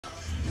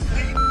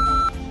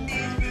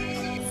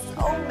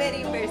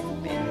very first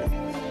video.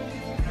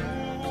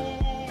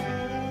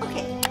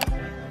 Okay.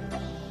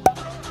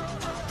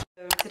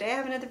 So today I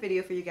have another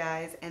video for you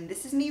guys, and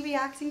this is me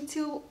reacting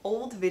to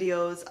old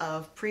videos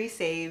of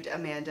pre-saved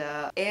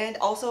Amanda, and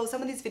also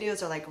some of these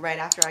videos are like right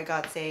after I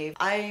got saved.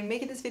 I'm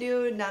making this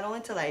video not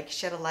only to like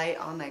shed a light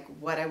on like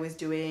what I was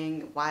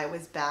doing, why it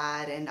was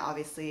bad, and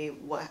obviously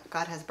what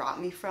God has brought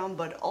me from,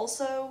 but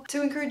also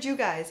to encourage you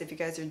guys, if you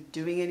guys are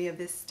doing any of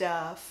this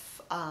stuff,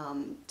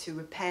 to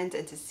repent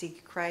and to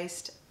seek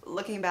Christ.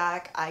 Looking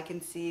back, I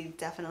can see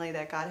definitely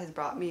that God has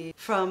brought me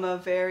from a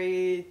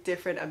very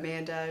different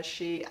Amanda.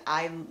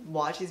 I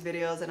watch these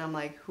videos and I'm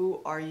like, who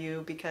are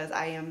you? Because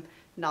I am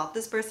not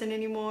this person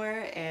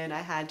anymore, and I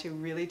had to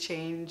really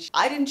change.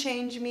 I didn't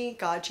change me,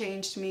 God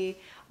changed me,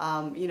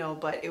 you know,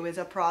 but it was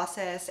a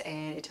process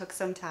and it took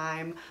some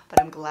time,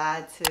 but I'm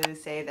glad to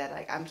say that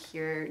like I'm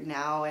here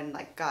now, and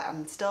like God,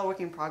 I'm still a work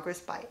in progress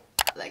by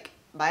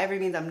every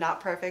means. I'm not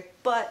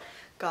perfect, but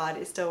God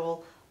is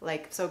still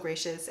like so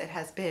gracious and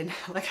has been,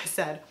 like I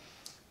said,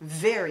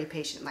 very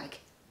patient, like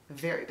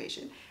very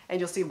patient. And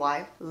you'll see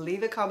why.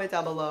 Leave a comment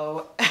down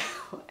below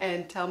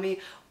and tell me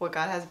what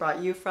God has brought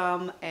you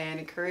from, and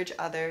encourage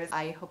others.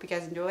 I hope you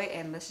guys enjoy,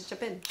 and let's just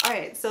jump in. All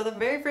right, so the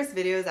very first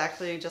video is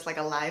actually just like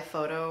a live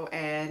photo,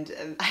 and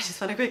I just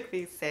want to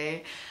quickly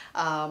say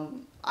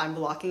I'm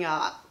blocking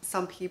out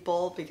some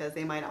people because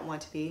they might not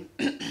want to be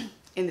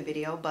in the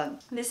video,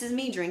 but this is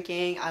me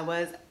drinking. I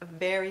was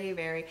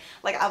very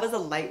like, I was a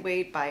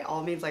lightweight by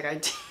all means. Like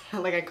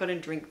like I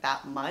couldn't drink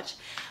that much,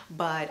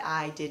 but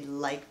I did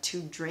like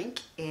to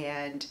drink,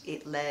 and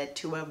it led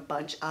to a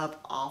bunch of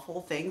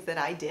awful things that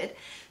I did.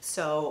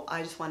 So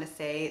I just want to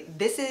say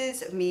this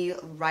is me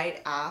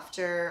right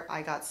after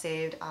I got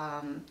saved.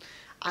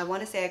 I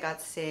want to say I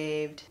got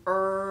saved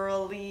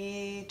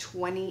early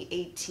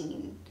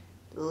 2018,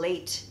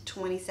 late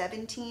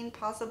 2017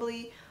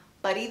 possibly.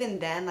 But even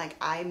then, like,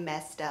 I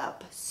messed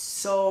up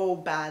so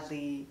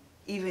badly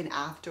even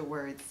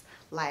afterwards,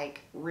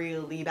 like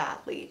really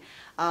badly.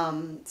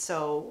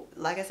 So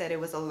like I said, it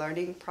was a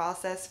learning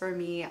process for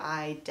me.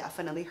 I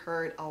definitely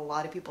hurt a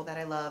lot of people that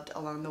I loved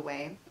along the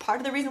way. Part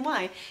of the reason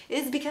why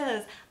is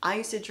because I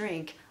used to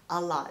drink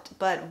a lot.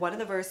 But one of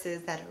the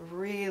verses that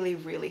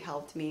really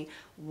helped me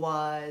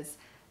was,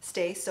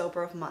 "Stay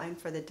sober of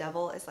mind, for the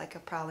devil is like a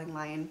prowling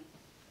lion,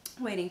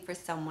 waiting for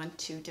someone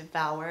to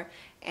devour."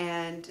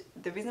 And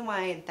the reason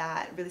why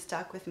that really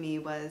stuck with me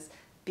was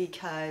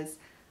because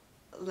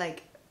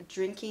like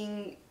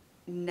drinking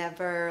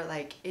never,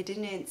 like, it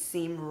didn't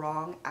seem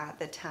wrong at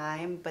the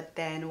time, but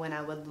then when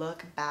I would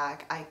look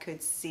back, I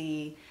could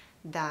see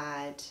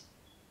that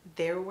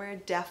there were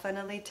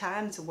definitely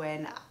times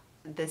when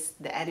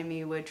the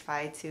enemy would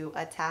try to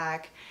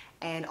attack.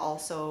 And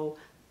also,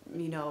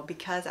 you know,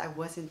 because I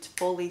wasn't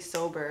fully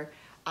sober,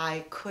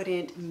 I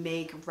couldn't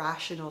make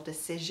rational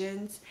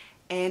decisions,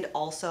 and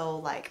also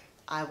like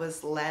I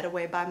was led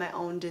away by my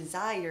own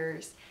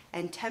desires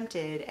and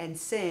tempted and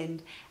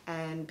sinned,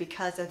 and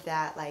because of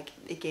that, like,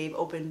 it gave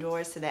open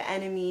doors to the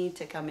enemy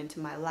to come into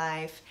my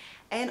life.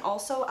 And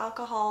also,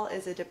 alcohol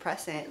is a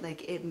depressant.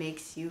 Like, it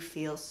makes you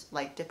feel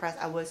like depressed.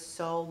 I was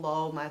so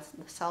low. My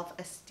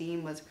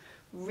self-esteem was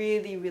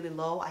really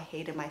low. I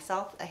hated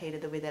myself. I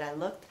hated the way that I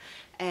looked,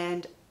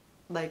 and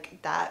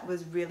like that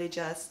was really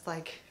just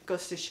like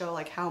goes to show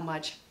like how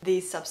much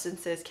these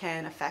substances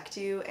can affect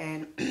you.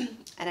 And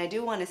and I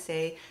do want to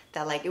say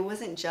that like it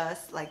wasn't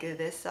just like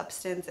this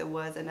substance, it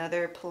was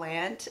another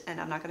plant,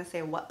 and I'm not going to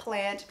say what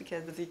plant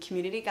because of the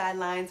community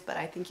guidelines, but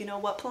I think you know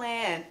what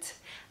plant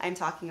I'm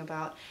talking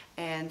about.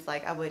 And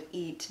like I would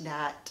eat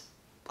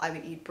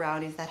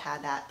brownies that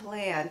had that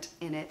plant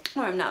in it,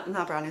 or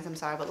not brownies, I'm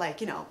sorry, but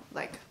like, you know,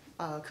 like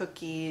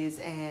cookies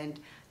and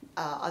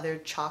other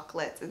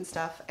chocolates and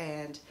stuff.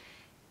 And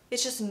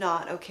it's just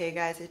not okay,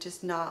 guys. It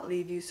does not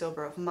leave you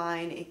sober of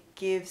mind. It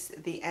gives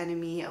the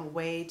enemy a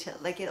way to,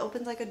 like, it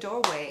opens like a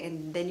doorway,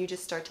 and then you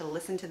just start to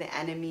listen to the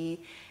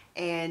enemy,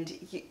 and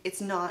it's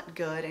not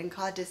good. And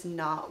God does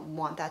not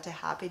want that to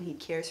happen. He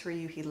cares for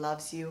you. He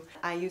loves you.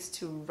 I used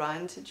to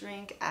run to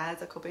drink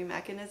as a coping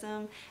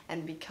mechanism,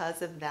 and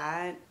because of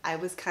that, I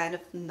was kind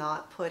of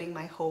not putting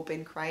my hope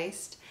in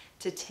Christ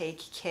to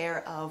take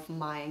care of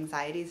my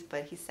anxieties.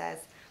 But he says,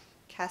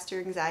 cast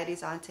your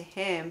anxieties onto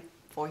him,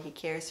 for he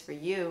cares for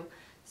you.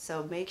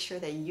 So make sure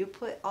that you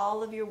put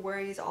all of your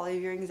worries, all of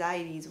your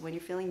anxieties, when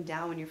you're feeling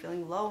down, when you're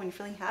feeling low, when you're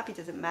feeling happy,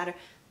 doesn't matter.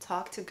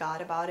 Talk to God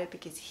about it,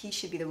 because he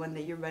should be the one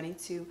that you're running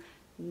to,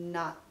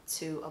 not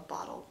to a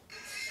bottle.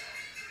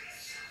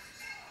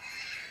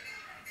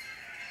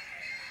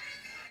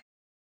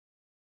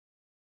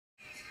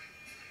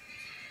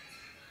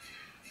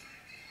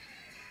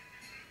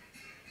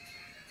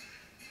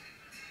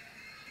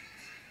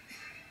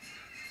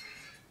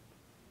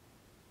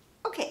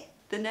 Okay,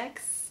 the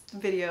next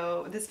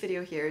video, this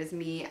video here is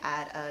me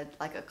at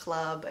a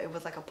club. It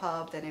was like a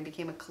pub, then it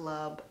became a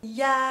club.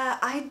 Yeah,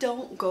 I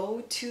don't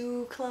go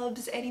to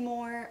clubs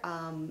anymore.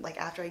 Like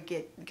after I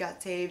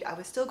got saved, I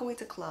was still going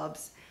to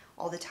clubs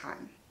all the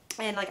time,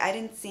 and like I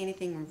didn't see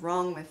anything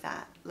wrong with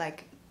that.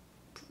 Like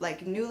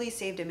like newly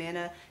saved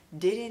Amanda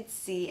didn't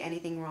see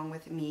anything wrong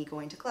with me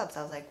going to clubs.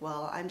 I was like,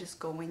 well, I'm just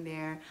going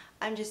there,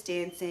 I'm just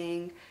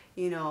dancing,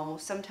 you know.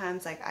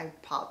 Sometimes like I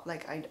pop,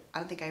 like I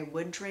don't think I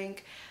would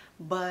drink,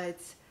 but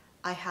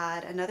I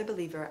had another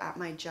believer at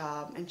my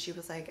job, and she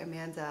was like,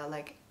 Amanda,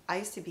 like I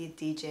used to be a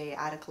DJ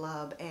at a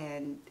club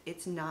and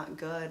it's not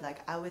good. Like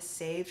I was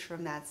saved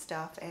from that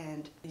stuff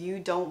and you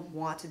don't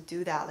want to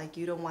do that. Like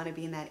you don't want to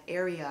be in that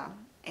area.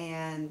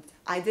 And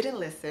I didn't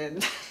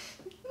listen.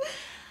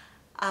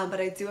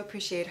 But I do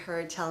appreciate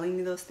her telling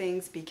me those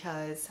things,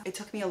 because it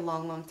took me a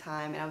long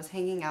time and I was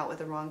hanging out with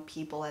the wrong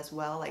people as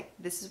well. Like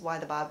this is why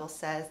the Bible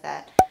says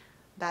that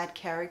bad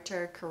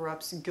character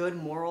corrupts good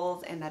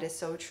morals, and that is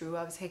so true.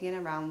 I was hanging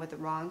around with the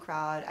wrong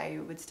crowd. I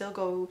would still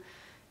go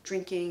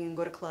drinking and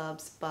go to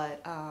clubs,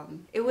 but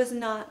it was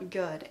not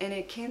good. And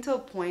it came to a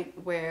point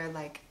where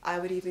like I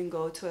would even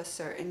go to a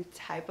certain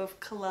type of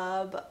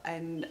club,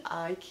 and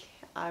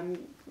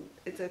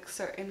it's a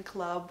certain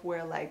club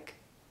where like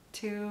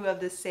two of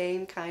the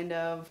same kind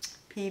of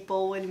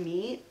people would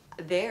meet.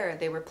 There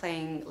they were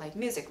playing like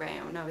music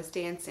right when I was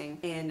dancing,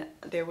 and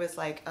there was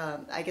like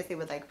I guess they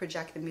would like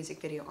project the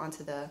music video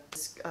onto the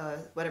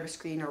whatever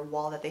screen or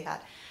wall that they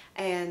had,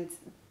 and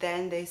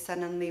then they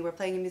suddenly were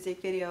playing a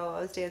music video. I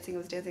was dancing,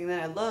 and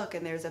then I look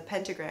and there's a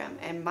pentagram,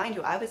 and mind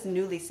you, I was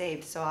newly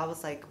saved, so I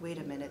was like, wait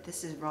a minute,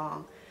 this is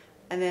wrong.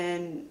 And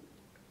then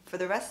for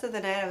the rest of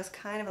the night I was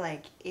kind of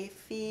like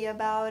iffy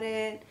about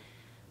it,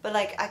 but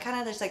like I kind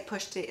of just like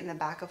pushed it in the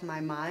back of my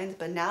mind.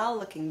 But now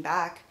looking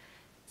back,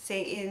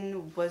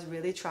 Satan was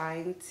really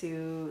trying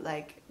to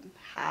like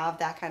have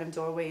that kind of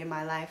doorway in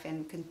my life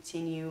and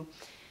continue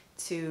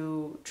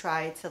to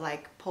try to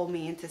like pull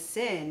me into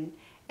sin.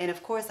 And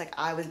of course, like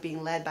I was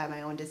being led by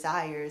my own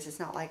desires. It's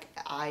not like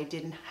I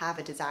didn't have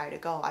a desire to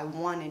go. I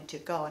wanted to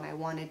go, and I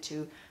wanted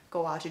to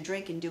go out to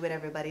drink and do what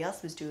everybody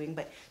else was doing.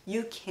 But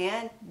you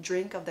can't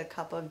drink of the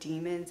cup of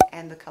demons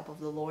and the cup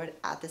of the Lord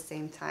at the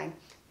same time.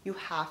 You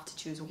have to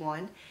choose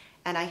one.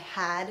 And I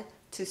had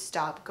to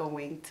stop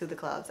going to the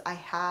clubs. I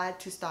had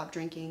to stop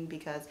drinking,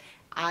 because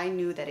I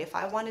knew that if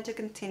I wanted to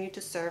continue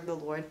to serve the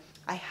Lord,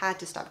 I had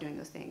to stop doing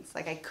those things.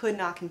 Like I could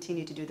not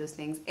continue to do those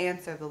things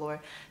and serve the Lord,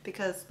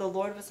 because the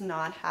Lord was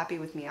not happy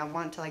with me. I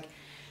want to like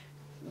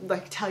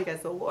tell you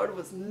guys, the Lord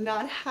was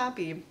not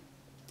happy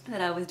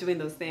that I was doing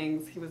those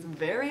things. He was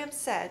very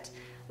upset.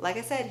 Like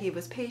I said, he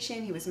was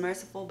patient, he was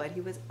merciful, but he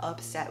was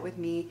upset with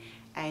me,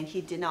 and he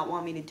did not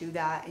want me to do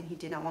that, and he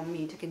did not want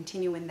me to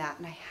continue in that,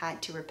 and I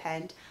had to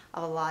repent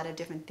of a lot of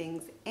different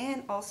things.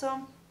 And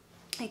also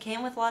it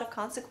came with a lot of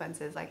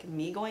consequences. Like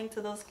me going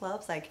to those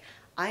clubs, like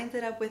I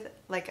ended up with,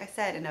 like I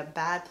said, in a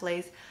bad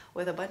place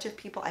with a bunch of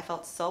people. I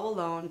felt so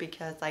alone,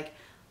 because like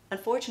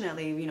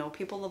unfortunately, you know,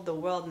 people of the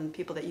world and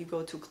people that you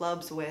go to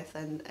clubs with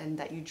and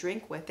that you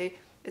drink with,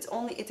 it's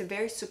a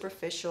very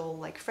superficial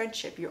like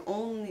friendship. The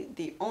only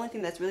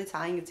thing that's really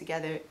tying you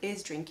together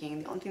is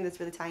drinking. The only thing that's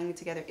really tying you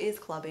together is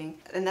clubbing.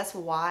 And that's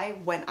why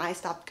when I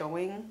stopped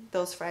going,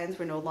 those friends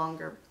were no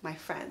longer my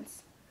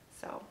friends.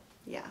 So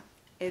yeah,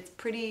 it's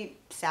pretty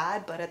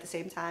sad, but at the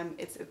same time,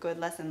 it's a good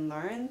lesson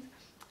learned.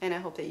 And I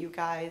hope that you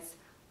guys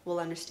will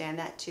understand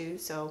that too.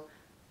 So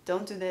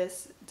don't do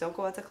this, don't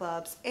go out to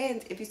clubs.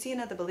 And if you see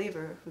another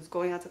believer who's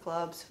going out to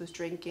clubs, who's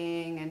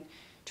drinking and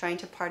trying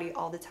to party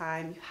all the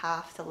time, you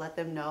have to let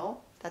them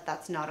know that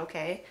that's not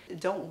okay.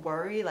 Don't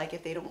worry, like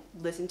if they don't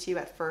listen to you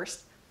at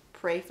first,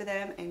 pray for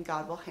them and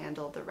God will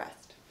handle the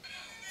rest.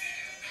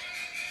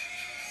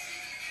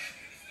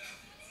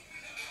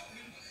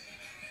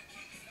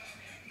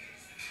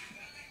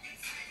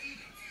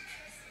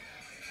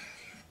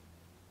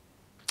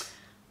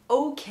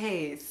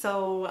 Okay,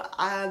 so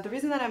the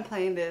reason that I'm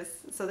playing this,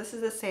 so this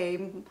is the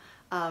same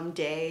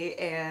day,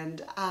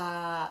 and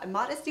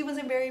modesty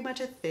wasn't very much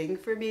a thing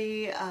for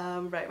me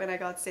right when I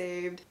got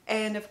saved.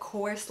 And of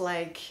course,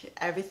 like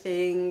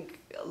everything,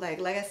 like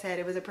I said,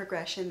 it was a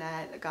progression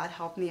that God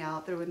helped me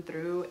out through and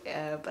through.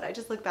 But I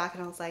just look back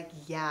and I was like,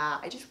 yeah,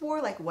 I just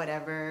wore like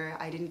whatever.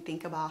 I didn't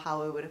think about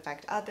how it would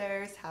affect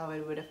others, how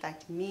it would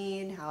affect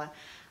me, and how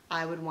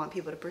I would want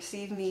people to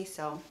perceive me.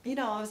 So, you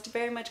know, I was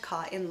very much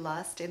caught in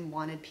lust and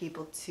wanted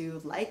people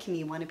to like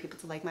me, wanted people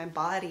to like my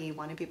body,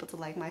 wanted people to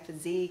like my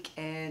physique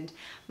and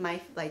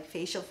my like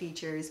facial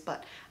features.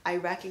 But I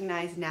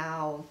recognize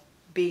now,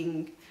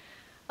 being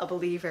a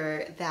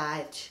believer,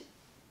 that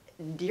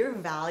your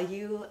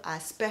value,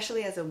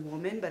 especially as a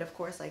woman, but of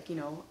course, like, you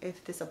know,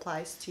 if this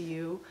applies to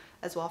you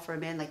as well for a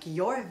man, like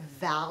your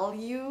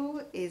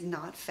value is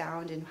not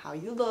found in how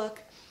you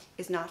look,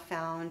 is not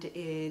found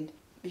in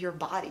your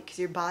body, because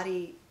your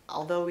body,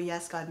 although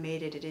yes, God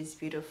made it, it is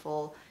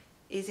beautiful,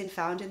 isn't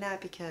found in that,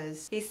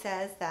 because he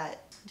says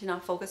that do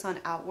not focus on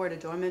outward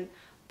adornment,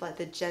 but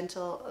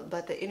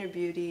the inner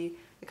beauty,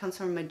 it comes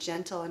from a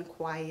gentle and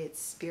quiet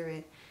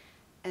spirit,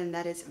 and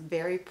that is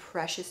very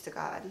precious to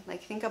God.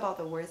 Like think about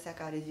the words that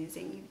God is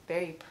using,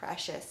 very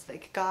precious.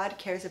 Like God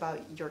cares about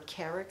your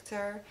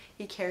character,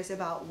 he cares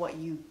about what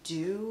you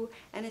do,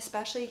 and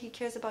especially he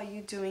cares about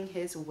you doing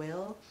his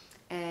will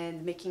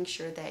and making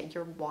sure that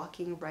you're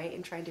walking right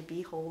and trying to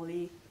be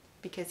holy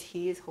because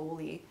he is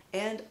holy.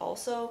 And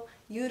also,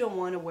 you don't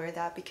want to wear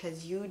that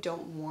because you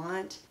don't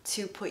want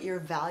to put your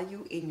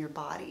value in your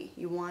body.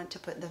 You want to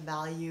put the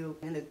value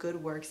in the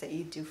good works that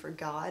you do for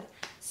God.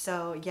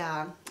 So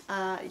yeah,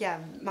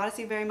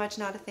 modesty very much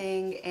not a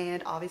thing.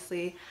 And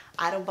obviously,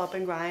 I don't bump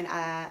and grind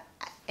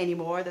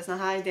anymore. That's not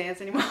how I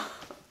dance anymore.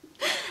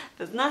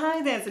 That's not how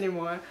I dance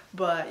anymore.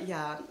 But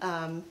yeah,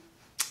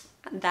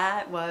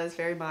 that was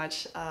very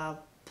much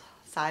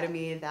side of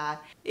me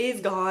that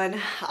is gone.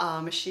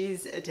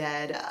 She's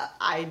dead.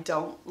 I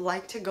don't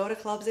like to go to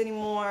clubs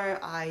anymore.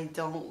 I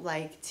don't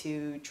like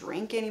to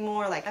drink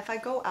anymore. Like if I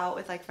go out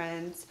with like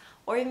friends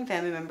or even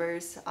family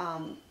members,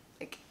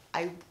 like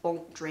I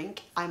won't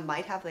drink. I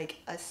might have like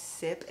a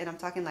sip, and I'm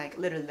talking like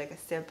literally like a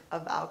sip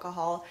of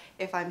alcohol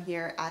if I'm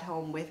here at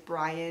home with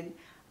Brian.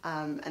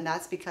 And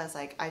that's because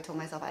like I told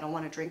myself I don't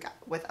want to drink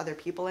with other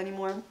people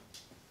anymore.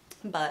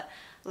 But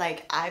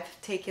like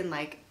I've taken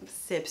like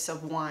sips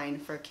of wine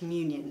for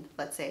communion,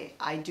 let's say.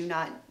 I do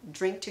not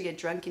drink to get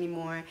drunk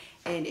anymore,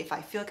 and if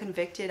I feel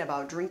convicted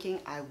about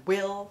drinking, I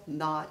will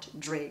not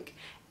drink.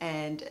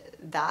 And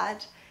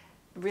that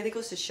really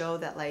goes to show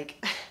that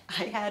like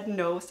I had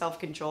no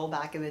self-control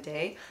back in the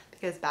day,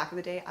 because back in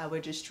the day I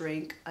would just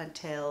drink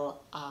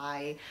until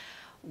I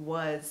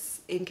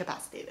was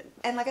incapacitated.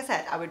 And like I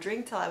said, I would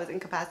drink till I was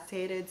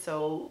incapacitated.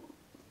 So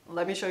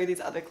let me show you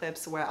these other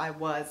clips where I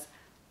was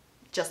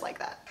just like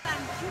that.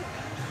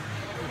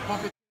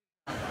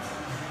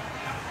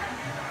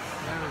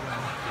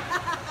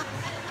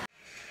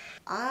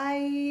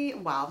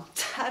 Wow,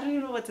 I don't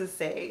even know what to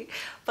say.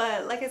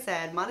 But like I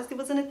said, modesty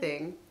wasn't a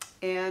thing.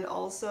 And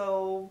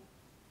also,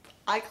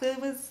 I clearly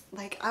was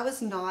like, I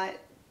was not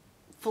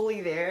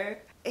fully there.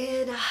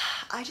 And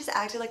I just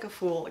acted like a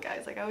fool,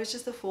 guys. Like I was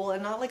just a fool,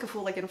 and not like a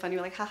fool like in a funny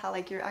way, like haha,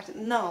 like you're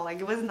acting. No, like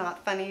it was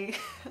not funny.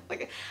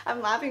 Like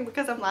I'm laughing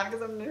because I'm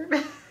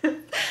nervous.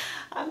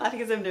 I'm laughing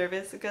because I'm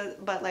nervous,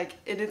 but like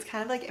it is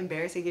kind of like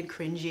embarrassing and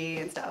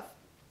cringy and stuff.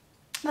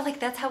 But like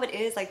that's how it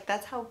is. Like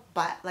that's how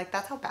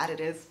bad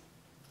it is.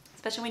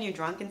 Especially when you're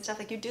drunk and stuff.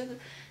 Like you do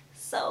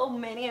so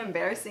many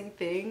embarrassing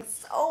things,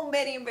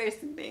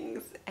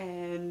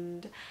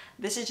 and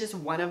this is just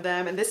one of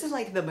them. And this is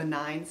like the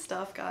benign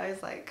stuff,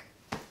 guys. Like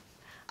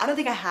I don't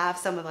think I have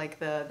some of like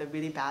the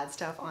really bad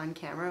stuff on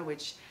camera,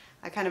 which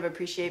I kind of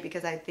appreciate,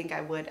 because I think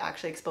I would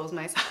actually expose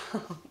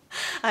myself.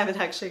 I haven't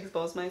actually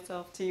exposed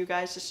myself to you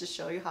guys just to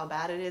show you how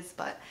bad it is,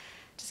 but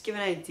just give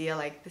an idea,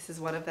 like this is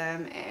one of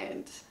them.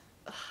 And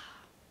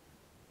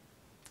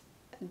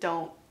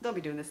don't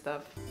be doing this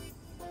stuff.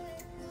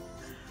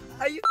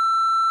 Are you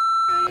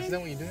Is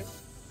that what you do?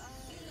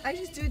 I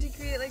just do it to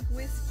create like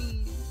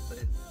wispy, but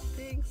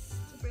thanks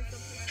to break up.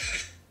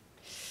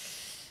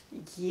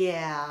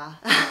 Yeah.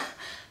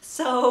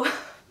 So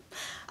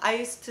I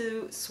used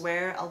to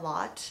swear a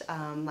lot.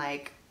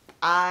 Like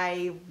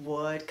I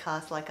would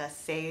cuss like a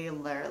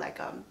sailor, like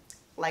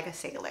a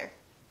sailor.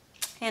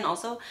 And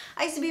also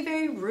I used to be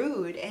very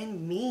rude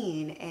and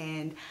mean,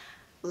 and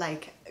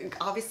like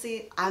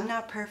obviously I'm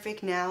not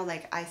perfect now.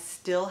 Like I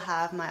still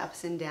have my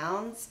ups and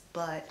downs,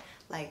 but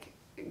like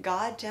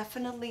God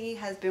definitely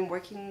has been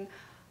working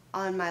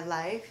on my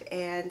life,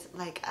 and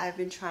like I've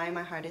been trying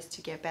my hardest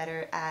to get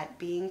better at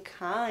being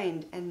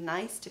kind and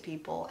nice to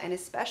people, and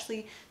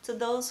especially to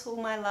those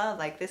whom I love.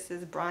 Like this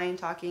is Brian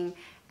talking,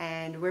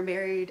 and we're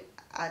married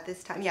at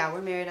this time. Yeah,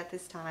 we're married at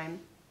this time.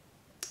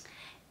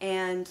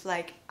 And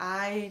like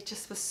I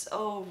just was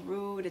so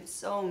rude and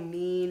so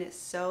mean,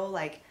 so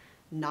like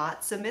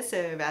not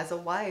submissive as a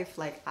wife.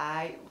 Like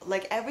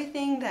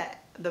everything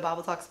that the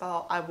Bible talks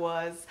about, I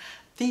was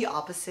the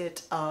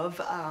opposite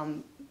of,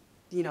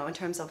 you know, in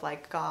terms of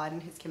like God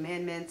and his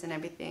commandments and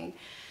everything.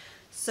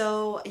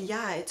 So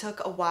yeah, it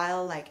took a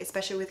while, like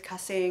especially with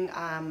cussing,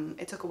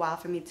 it took a while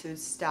for me to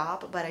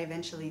stop, but I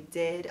eventually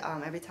did.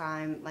 Every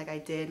time like I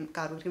did,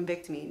 God would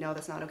convict me, no,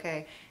 that's not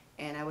okay,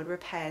 and I would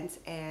repent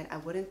and I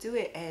wouldn't do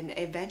it, and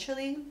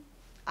eventually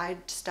I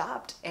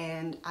stopped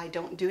and I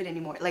don't do it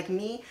anymore. Like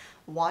me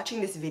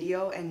watching this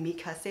video and me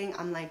cussing,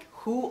 I'm like,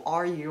 who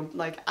are you?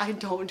 Like I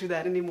don't do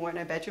that anymore. And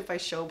I bet you if I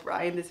show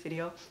Brian this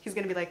video, he's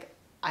gonna be like,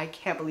 I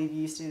can't believe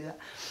you used to do that.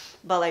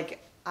 But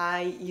like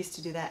I used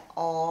to do that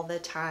all the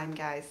time,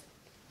 guys.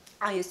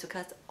 I used to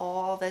cuss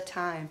all the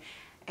time,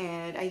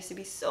 and I used to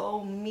be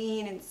so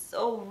mean and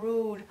so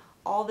rude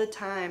all the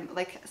time.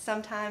 Like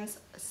sometimes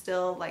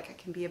still like I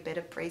can be a bit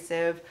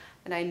abrasive,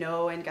 and I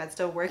know, and God's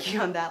still working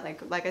on that.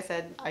 Like I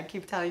said, I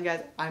keep telling you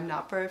guys, I'm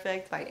not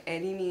perfect by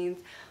any means,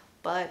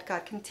 but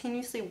God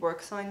continuously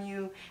works on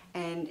you,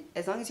 and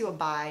as long as you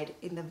abide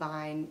in the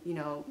vine, you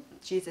know,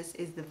 Jesus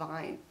is the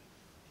vine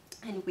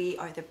and we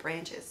are the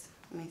branches.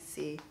 Let me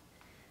see.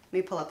 Let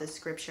me pull up the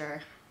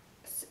scripture.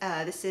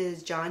 This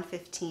is John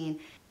 15,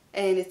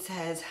 and it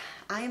says,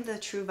 I am the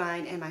true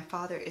vine, and my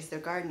Father is the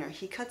gardener.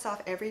 He cuts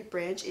off every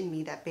branch in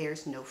me that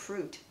bears no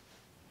fruit,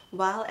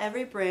 while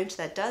every branch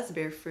that does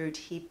bear fruit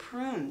he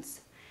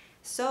prunes,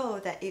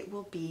 so that it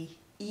will be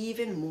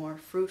even more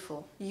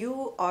fruitful.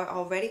 You are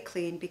already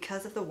clean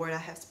because of the word I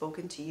have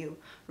spoken to you.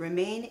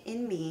 Remain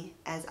in me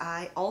as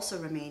I also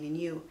remain in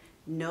you.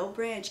 No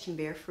branch can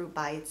bear fruit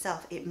by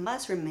itself. It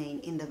must remain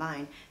in the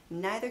vine.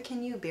 Neither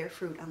can you bear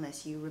fruit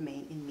unless you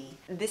remain in me.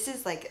 This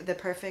is like the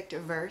perfect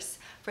verse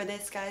for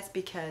this, guys,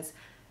 because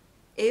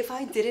if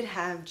I didn't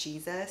have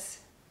Jesus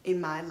in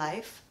my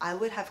life, I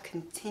would have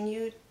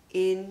continued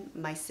in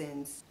my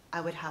sins.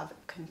 I would have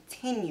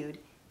continued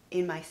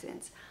in my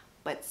sins.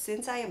 But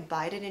since I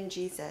abided in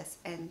Jesus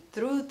and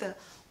through the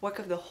work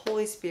of the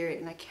Holy Spirit,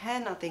 and I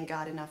cannot thank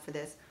God enough for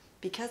this,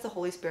 because the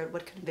Holy Spirit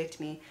would convict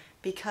me,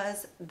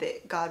 because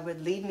God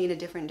would lead me in a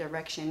different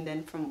direction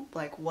than from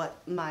like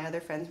what my other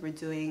friends were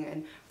doing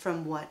and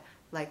from what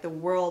like the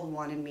world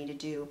wanted me to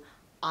do,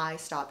 I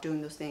stopped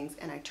doing those things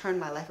and I turned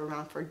my life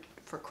around for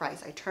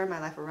Christ. I turned my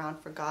life around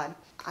for God.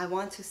 I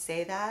want to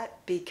say that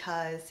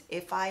because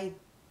if I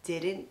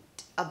didn't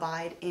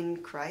abide in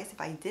Christ, if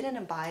I didn't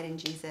abide in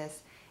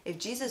Jesus, if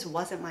Jesus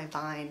wasn't my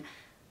vine,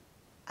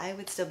 I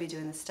would still be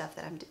doing the stuff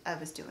that I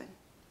was doing.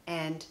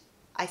 And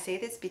I say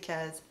this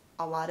because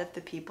a lot of the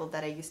people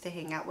that I used to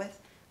hang out with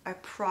are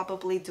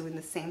probably doing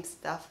the same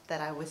stuff that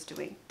I was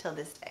doing till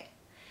this day.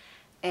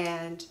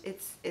 And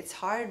it's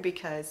hard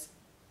because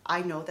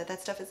I know that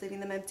that stuff is leaving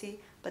them empty,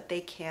 but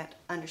they can't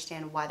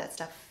understand why that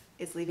stuff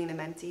is leaving them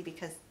empty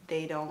because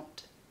they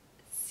don't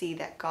see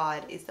that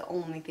God is the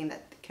only thing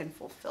that can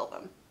fulfill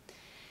them.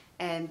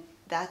 And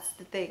that's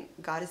the thing.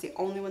 God is the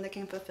only one that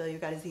can fulfill you.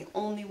 God is the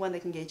only one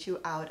that can get you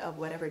out of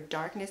whatever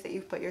darkness that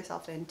you've put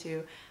yourself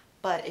into.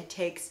 But it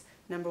takes,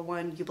 number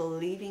one, you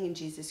believing in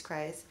Jesus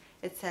Christ.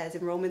 It says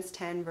in Romans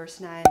 10 verse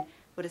 9,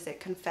 what is it?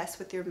 Confess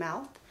with your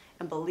mouth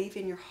and believe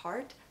in your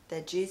heart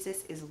that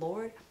Jesus is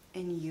Lord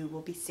and you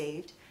will be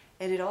saved.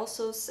 And it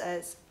also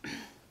says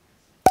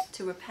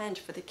to repent,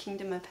 for the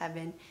kingdom of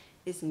heaven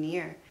is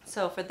near.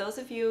 So for those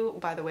of you,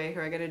 by the way, who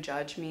are gonna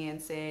judge me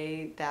and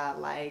say that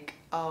like,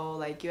 oh,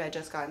 like you had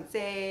just gotten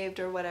saved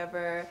or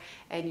whatever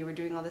and you were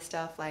doing all this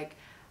stuff, like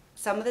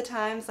some of the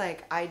times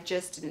like I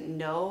just didn't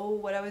know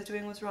what I was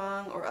doing was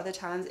wrong, or other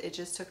times it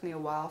just took me a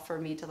while for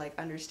me to like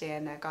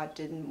understand that God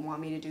didn't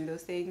want me to do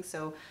those things.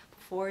 So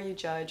before you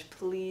judge,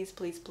 please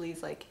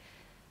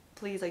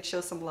like show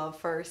some love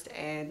first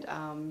and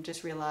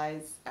just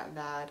realize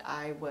that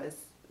I was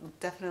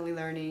definitely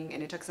learning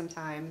and it took some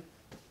time.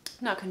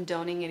 I'm not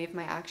condoning any of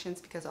my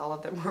actions because all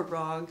of them were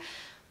wrong,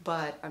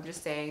 but I'm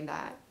just saying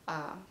that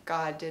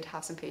God did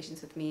have some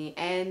patience with me,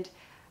 and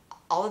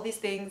all of these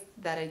things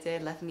that I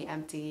did left me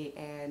empty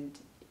and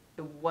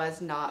it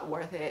was not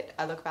worth it.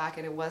 I look back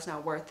and it was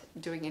not worth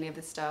doing any of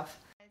this stuff.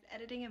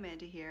 Editing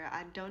Amanda here.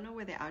 I don't know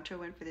where the outro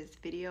went for this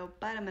video,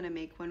 but I'm gonna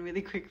make one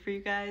really quick for you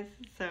guys.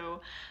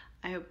 So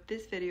I hope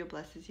this video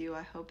blesses you.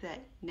 I hope that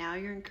now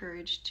you're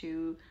encouraged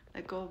to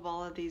let go of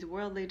all of these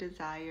worldly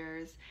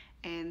desires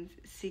and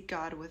seek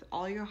God with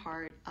all your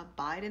heart,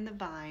 abide in the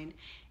vine,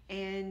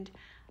 and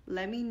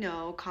let me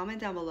know, comment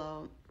down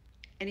below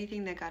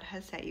anything that God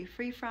has set you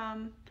free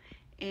from.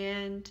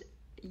 And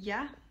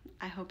yeah,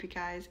 I hope you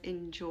guys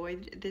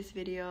enjoyed this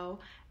video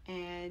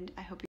and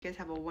I hope you guys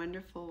have a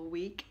wonderful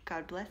week.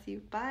 God bless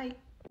you. Bye.